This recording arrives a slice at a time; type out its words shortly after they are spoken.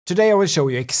Today I will show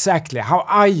you exactly how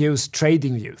I use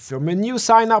TradingView from a new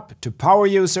sign-up to power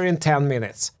user in 10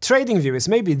 minutes. TradingView is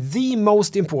maybe the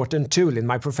most important tool in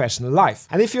my professional life,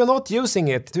 and if you're not using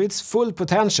it to its full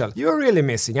potential, you're really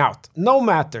missing out. No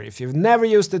matter if you've never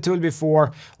used the tool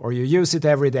before or you use it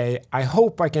every day, I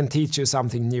hope I can teach you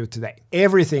something new today.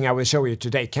 Everything I will show you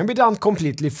today can be done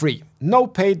completely free. No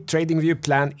paid TradingView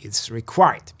plan is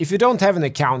required. If you don't have an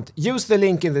account, use the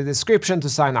link in the description to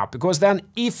sign up, because then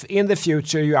if in the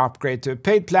future you upgrade to a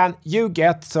paid plan, you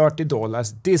get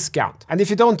 $30 discount. And if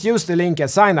you don't use the link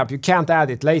as sign up, you can't add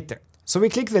it later. So we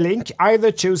click the link,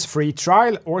 either choose free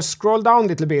trial or scroll down a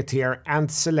little bit here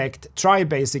and select try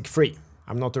basic free.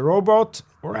 I'm not a robot,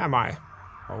 or am I?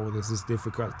 Oh, this is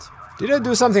difficult. Did I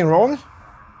do something wrong?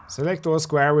 Select all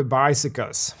square with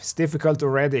bicycles. It's difficult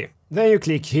already. Then you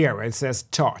click here where it says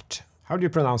chart. How do you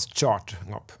pronounce chart?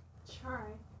 Nope.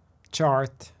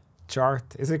 Chart.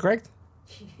 Is it correct?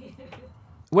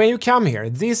 When you come here,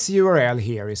 this URL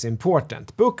here is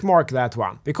important. Bookmark that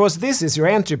one, because this is your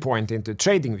entry point into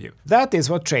TradingView. That is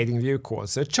what TradingView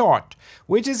calls a chart,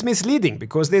 which is misleading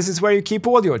because this is where you keep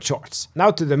all your charts.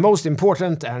 Now to the most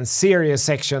important and serious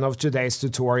section of today's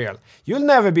tutorial. You'll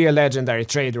never be a legendary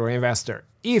trader or investor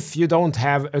if you don't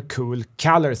have a cool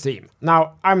color theme.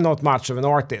 Now, I'm not much of an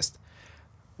artist.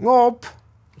 Nope.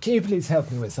 Can you please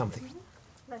help me with something?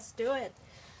 Let's do it.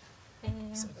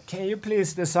 So can you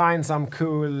please design some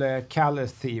cool color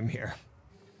theme here?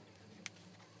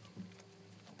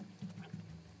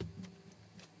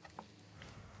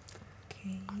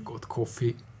 Okay. I got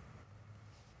coffee.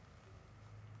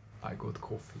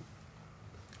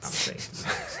 I'm saying.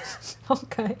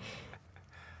 Okay.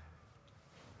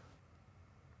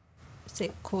 Is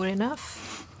it cool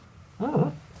enough?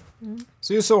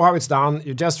 So you saw how it's done.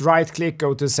 You just right click,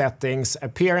 go to settings,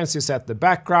 appearance you set the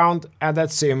background, and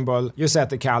that symbol you set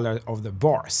the color of the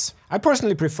bars. I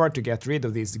personally prefer to get rid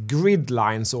of these grid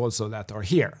lines also that are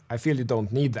here. I feel you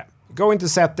don't need them. Go into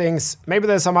settings, maybe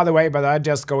there's some other way, but I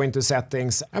just go into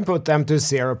settings and put them to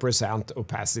 0%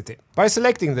 opacity. By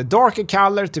selecting the darker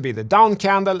color to be the down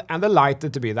candle and the lighter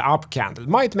to be the up candle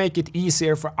might make it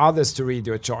easier for others to read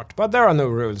your chart, but there are no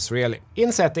rules really.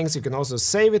 In settings you can also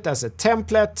save it as a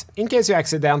template in case you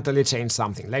accidentally change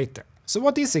something later. So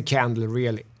what is a candle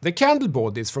really? The candle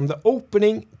body is from the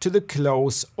opening to the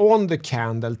close on the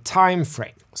candle time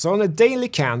frame. So on a daily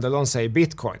candle on say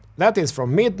Bitcoin, that is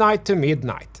from midnight to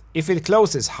midnight. If it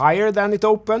closes higher than it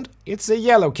opened, it's a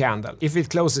yellow candle. If it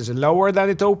closes lower than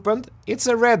it opened, it's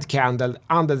a red candle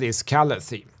under this color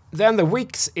theme. Then the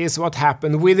wicks is what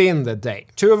happened within the day.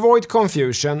 To avoid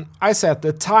confusion, I set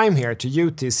the time here to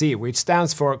UTC, which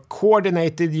stands for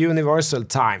Coordinated Universal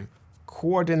Time.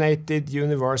 Coordinated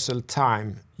Universal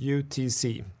Time,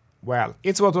 UTC. Well,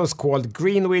 it's what was called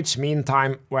Greenwich Mean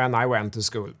Time when I went to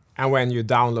school. And when you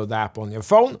download the app on your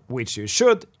phone, which you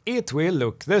should, it will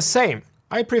look the same.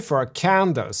 I prefer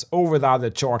candles over the other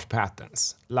chart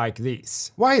patterns, like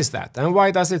these. Why is that, and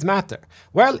why does it matter?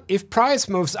 Well, if price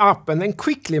moves up and then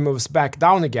quickly moves back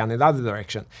down again in the other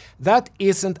direction, that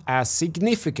isn't as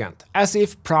significant as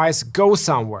if price goes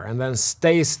somewhere and then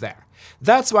stays there.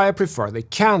 That's why I prefer the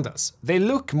candles. They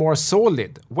look more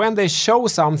solid when they show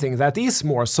something that is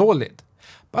more solid.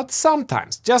 But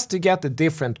sometimes, just to get a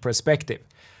different perspective,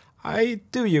 I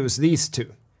do use these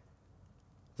two.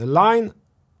 The line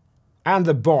and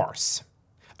the bars.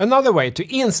 Another way to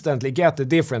instantly get a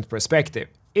different perspective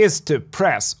is to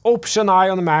press Option I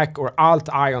on the Mac or Alt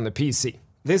I on the PC.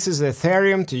 This is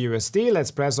Ethereum to USD.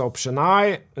 Let's press Option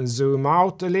I and zoom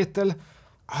out a little.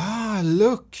 Ah,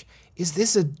 look! Is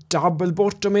this a double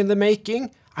bottom in the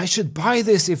making? I should buy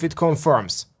this if it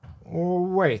confirms. Oh,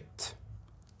 wait.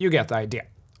 You get the idea.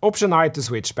 Option I to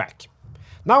switch back.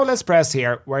 Now let's press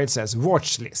here where it says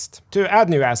Watch List. To add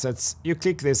new assets, you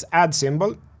click this add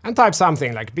symbol and type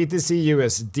something like BTC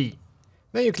USD.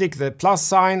 Then you click the plus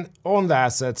sign on the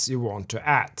assets you want to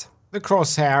add. The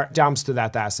crosshair jumps to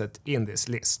that asset in this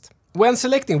list. When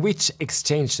selecting which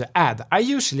exchange to add, I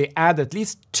usually add at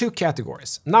least two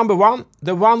categories. Number one,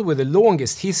 the one with the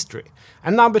longest history.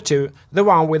 And number two, the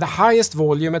one with the highest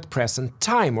volume at present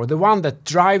time, or the one that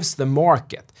drives the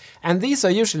market. And these are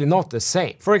usually not the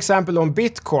same. For example, on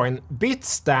Bitcoin,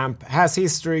 Bitstamp has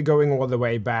history going all the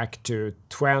way back to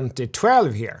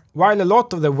 2012 here, while a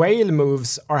lot of the whale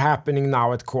moves are happening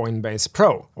now at Coinbase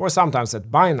Pro, or sometimes at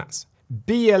Binance.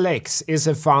 BLX is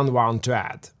a fun one to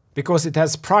add. because it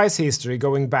has price history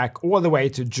going back all the way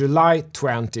to July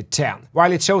 2010,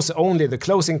 while it shows only the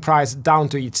closing price down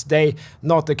to each day,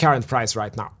 not the current price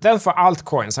right now. Then for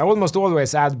altcoins, I almost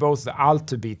always add both the alt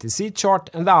to BTC chart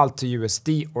and the alt to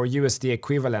USD or USD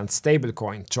equivalent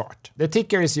stablecoin chart. The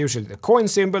ticker is usually the coin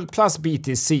symbol plus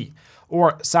BTC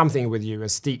or something with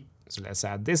USD. So let's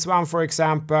add this one for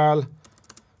example,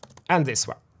 and this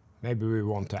one. Maybe we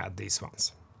want to add these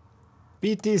ones.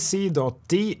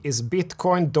 BTC.D is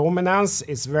Bitcoin dominance.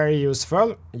 It's very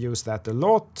useful. Use that a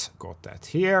lot. Got that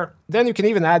here. Then you can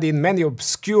even add in many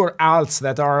obscure alts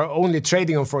that are only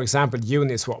trading on, for example,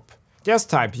 Uniswap. Just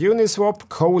type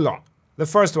Uniswap : The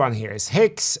first one here is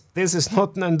Hex. This is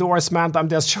not an endorsement, I'm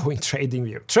just showing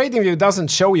TradingView. TradingView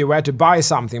doesn't show you where to buy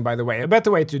something, by the way. A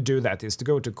better way to do that is to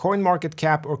go to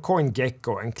CoinMarketCap or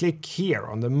CoinGecko and click here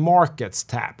on the Markets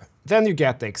tab. Then you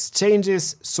get the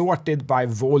exchanges sorted by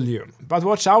volume. But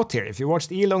watch out here, if you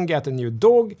watched Elon get a new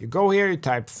dog, you go here, you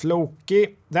type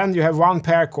Floki, then you have one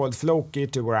pair called Floki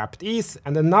to Wrapped ETH,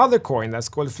 and another coin that's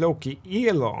called Floki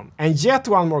Elon, and yet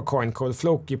one more coin called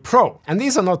Floki Pro. And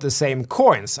these are not the same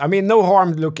coins. I mean, no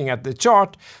harm looking at the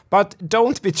chart, but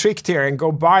don't be tricked here and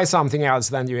go buy something else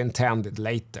than you intended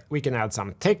later. We can add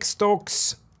some tech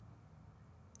stocks,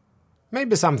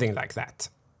 maybe something like that.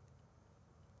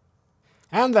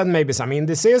 And then maybe some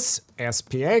indices,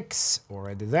 SPX,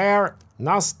 already there,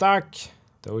 Nasdaq,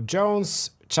 Dow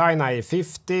Jones, China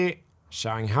A50,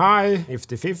 Shanghai,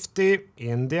 Nifty 50,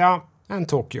 India, and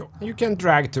Tokyo. You can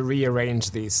drag to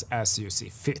rearrange these as you see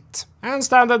fit. And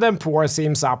Standard & Poor's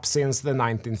seems up since the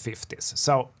 1950s,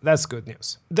 so that's good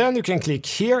news. Then you can click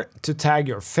here to tag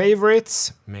your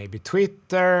favorites, maybe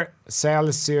Twitter,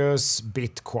 Celsius,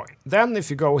 Bitcoin. Then if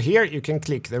you go here, you can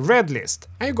click the red list,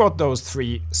 and you got those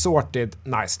three sorted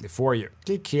nicely for you.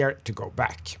 Click here to go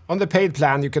back. On the paid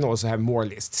plan, you can also have more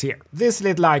lists here. This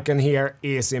little icon here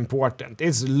is important.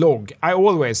 It's log. I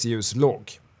always use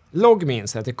log. Log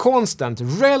means that a constant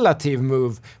relative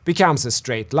move becomes a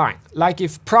straight line. Like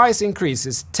if price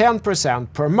increases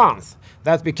 10% per month,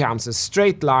 that becomes a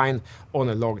straight line on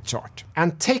a log chart.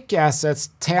 And tech assets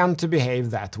tend to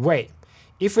behave that way.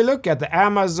 If we look at the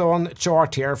Amazon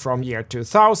chart here from year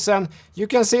 2000, you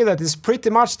can see that it's pretty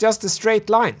much just a straight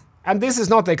line. And this is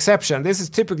not the exception, this is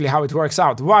typically how it works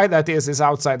out. Why that is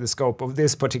outside the scope of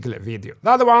this particular video.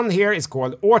 The other one here is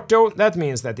called auto. That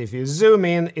means that if you zoom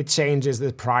in, it changes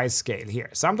the price scale here.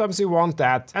 Sometimes you want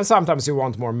that, and sometimes you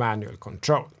want more manual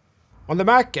control. On the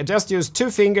Mac, I just use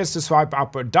two fingers to swipe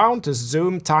up or down to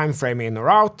zoom time frame in or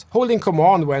out. Holding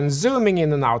Command when zooming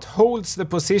in and out holds the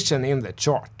position in the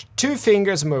chart. Two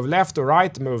fingers move left or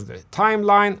right, move the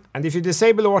timeline, and if you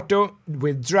disable auto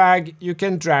with drag, you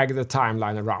can drag the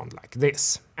timeline around like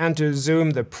this. And to zoom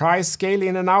the price scale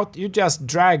in and out, you just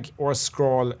drag or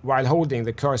scroll while holding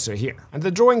the cursor here. And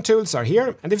the drawing tools are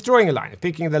here, and if drawing a line,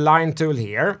 picking the line tool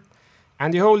here,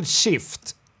 and you hold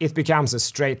shift, it becomes a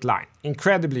straight line.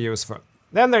 Incredibly useful.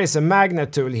 Then there is a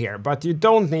magnet tool here, but you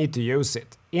don't need to use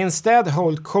it. Instead,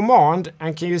 hold Command,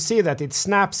 and can you see that it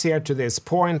snaps here to this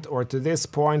point, or to this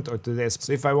point, or to this.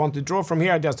 So if I want to draw from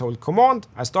here, I just hold Command,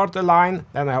 I start the line,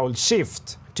 then I hold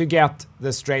Shift to get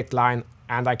the straight line,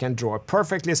 and I can draw a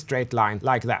perfectly straight line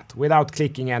like that, without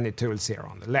clicking any tools here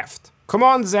on the left.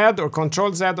 Command Z or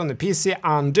Control Z on the PC,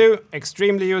 undo,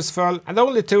 extremely useful, and the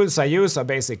only tools I use are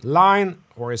basic line,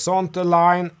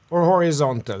 line, or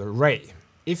horizontal ray.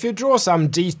 If you draw some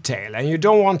detail and you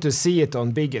don't want to see it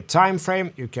on bigger time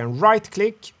frame, you can right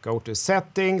click, go to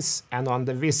settings, and on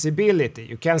the visibility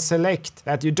you can select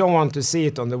that you don't want to see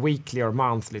it on the weekly or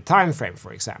monthly time frame,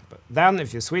 for example. Then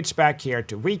if you switch back here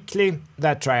to weekly,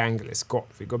 that triangle is gone.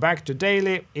 If we go back to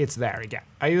daily, it's there again.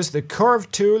 I use the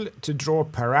curve tool to draw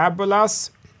parabolas.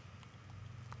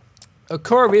 A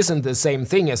curve isn't the same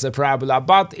thing as a parabola,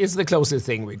 but it's the closest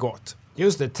thing we got.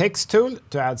 Use the text tool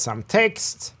to add some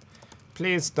text.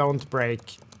 Please don't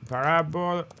break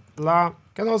parabola.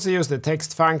 Can also use the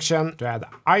text function to add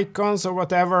icons or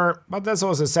whatever, but there's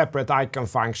also a separate icon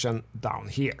function down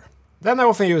here. Then I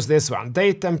often use this one,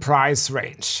 date and price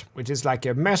range, which is like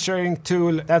a measuring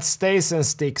tool that stays and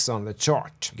sticks on the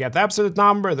chart. You get the absolute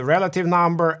number, the relative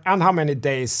number, and how many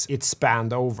days it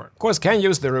spanned over. Of course, can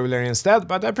use the ruler instead,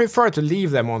 but I prefer to leave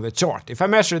them on the chart. If I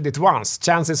measured it once,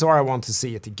 chances are I want to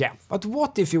see it again. But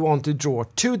what if you want to draw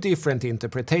two different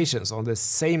interpretations on the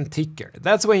same ticker?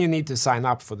 That's when you need to sign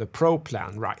up for the Pro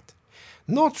plan, right?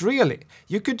 Not really.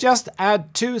 You could just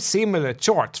add two similar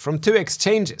charts from two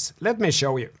exchanges. Let me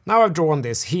show you. Now I've drawn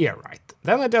this here, right?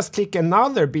 Then I just click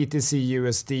another BTC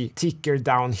USD ticker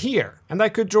down here. And I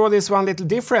could draw this one a little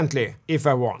differently if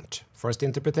I want. First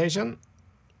interpretation.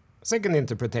 Second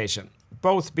interpretation.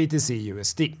 Both BTC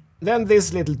USD. Then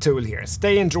this little tool here,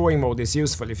 stay in drawing mode, is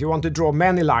useful if you want to draw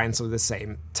many lines of the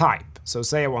same type. So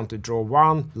say I want to draw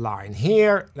one line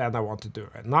here, then I want to do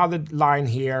another line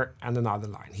here and another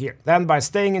line here. Then by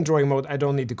staying in drawing mode, I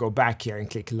don't need to go back here and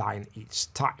click line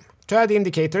each time. To add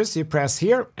indicators, you press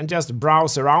here and just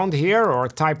browse around here or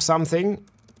type something,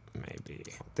 maybe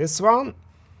this one.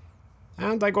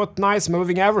 And I got nice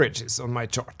moving averages on my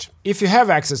chart. If you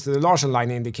have access to the Larsen line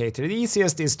indicator, the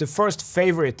easiest is to first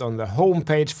favorite on the home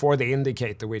page for the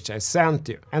indicator which I sent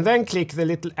you. And then click the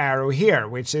little arrow here,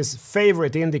 which is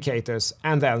favorite indicators,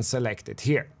 and then select it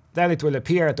here. Then it will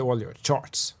appear at all your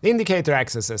charts. The indicator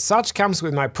access as such comes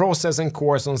with my process and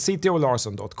course on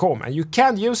ctolarson.com, and you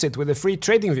can use it with a free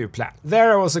TradingView plan.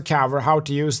 There I also cover how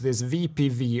to use this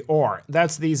VPVR,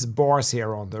 that's these bars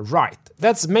here on the right.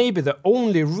 That's maybe the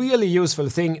only really useful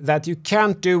thing that you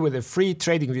can't do with a free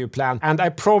TradingView plan, and I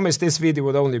promise this video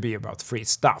would only be about free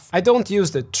stuff. I don't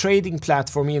use the trading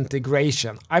platform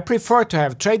integration. I prefer to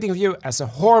have TradingView as a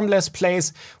harmless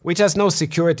place which has no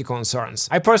security concerns.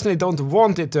 I personally don't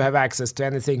want it to have access to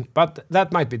anything, but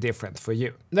that might be different for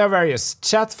you. There are various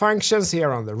chat functions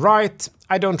here on the right.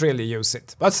 I don't really use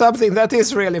it. But something that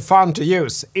is really fun to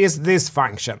use is this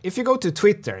function. If you go to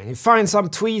Twitter and you find some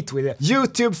tweet with a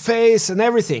YouTube face and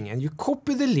everything, and you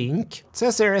copy the link, it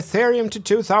says here Ethereum to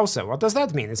 2000. What does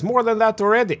that mean? It's more than that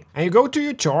already. And you go to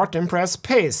your chart and press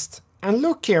paste. And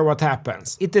look here what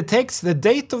happens. It detects the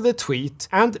date of the tweet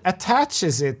and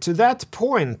attaches it to that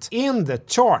point in the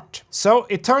chart. So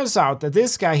it turns out that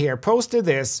this guy here posted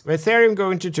this with Ethereum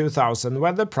going to 2000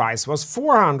 when the price was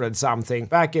 400 something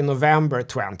back in November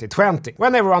 2020,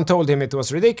 when everyone told him it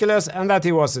was ridiculous and that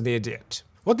he was an idiot.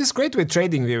 What is great with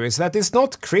TradingView is that it's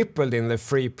not crippled in the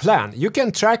free plan. You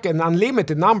can track an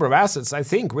unlimited number of assets, I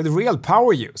think, with real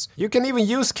power use. You can even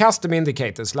use custom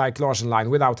indicators like Larsen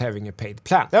line without having a paid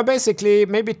plan. There are basically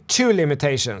maybe two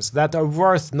limitations that are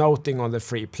worth noting on the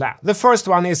free plan. The first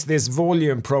one is this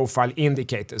volume profile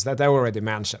indicators that I already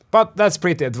mentioned. But that's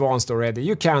pretty advanced already,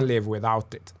 you can live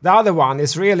without it. The other one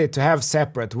is really to have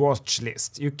separate watch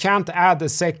lists. You can't add a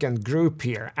second group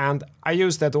here, and I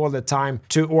use that all the time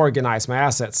to organize my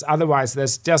assets. Otherwise,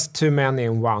 there's just too many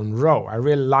in one row. I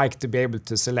really like to be able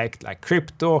to select like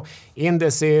crypto,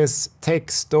 indices, tech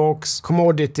stocks,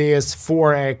 commodities,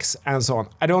 forex, and so on.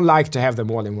 I don't like to have them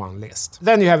all in one list.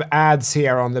 Then you have ads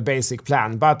here on the basic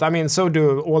plan, but I mean, so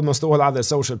do almost all other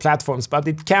social platforms, but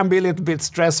it can be a little bit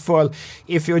stressful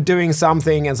if you're doing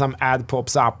something and some ad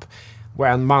pops up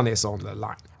when money is on the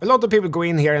line. A lot of people go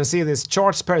in here and see this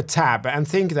charts per tab and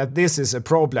think that this is a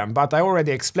problem, but I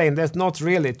already explained that's not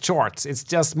really charts, it's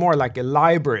just more like a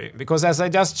library, because as I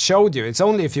just showed you, it's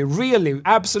only if you really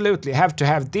absolutely have to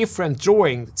have different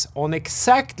drawings on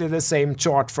exactly the same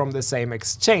chart from the same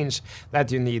exchange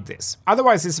that you need this.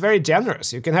 Otherwise it's very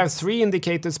generous, you can have 3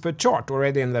 indicators per chart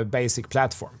already in the basic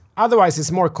platform. Otherwise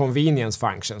it's more convenience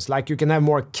functions, like you can have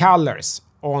more colors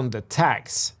on the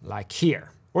tags, like here.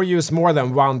 Or use more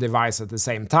than one device at the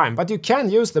same time, but you can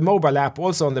use the mobile app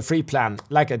also on the free plan,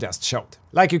 like I just showed.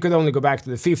 Like you could only go back to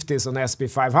the 50s on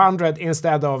SP500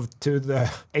 instead of to the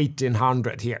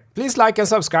 1800 here. Please like and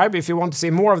subscribe if you want to see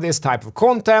more of this type of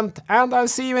content, and I'll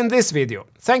see you in this video.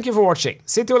 Thank you for watching.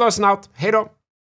 CTO Larson out, hej då!